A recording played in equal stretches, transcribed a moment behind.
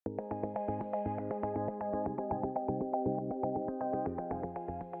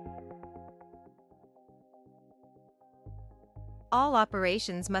All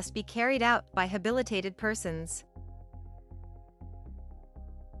operations must be carried out by habilitated persons.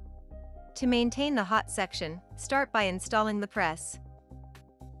 To maintain the hot section, start by installing the press.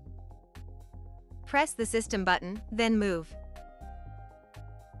 Press the system button, then move.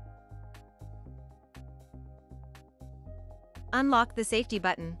 Unlock the safety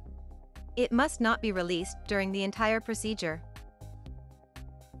button. It must not be released during the entire procedure.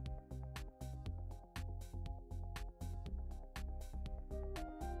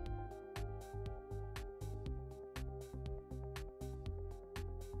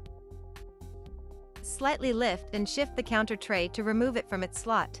 Slightly lift and shift the counter tray to remove it from its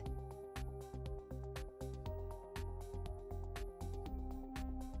slot.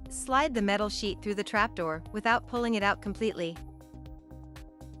 Slide the metal sheet through the trapdoor without pulling it out completely.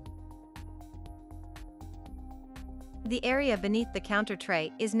 The area beneath the counter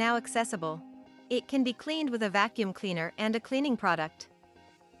tray is now accessible. It can be cleaned with a vacuum cleaner and a cleaning product.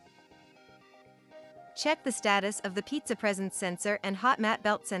 Check the status of the pizza presence sensor and hot mat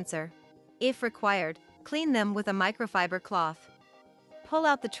belt sensor. If required, clean them with a microfiber cloth. Pull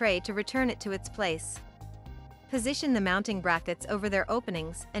out the tray to return it to its place. Position the mounting brackets over their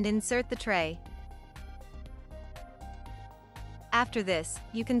openings and insert the tray. After this,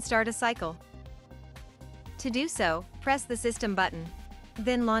 you can start a cycle. To do so, press the system button.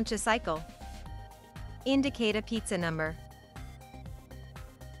 Then launch a cycle. Indicate a pizza number.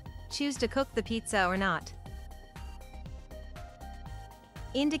 Choose to cook the pizza or not.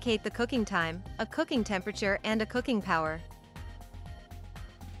 Indicate the cooking time, a cooking temperature and a cooking power.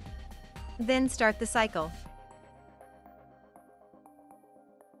 Then start the cycle.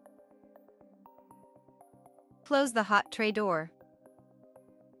 Close the hot tray door.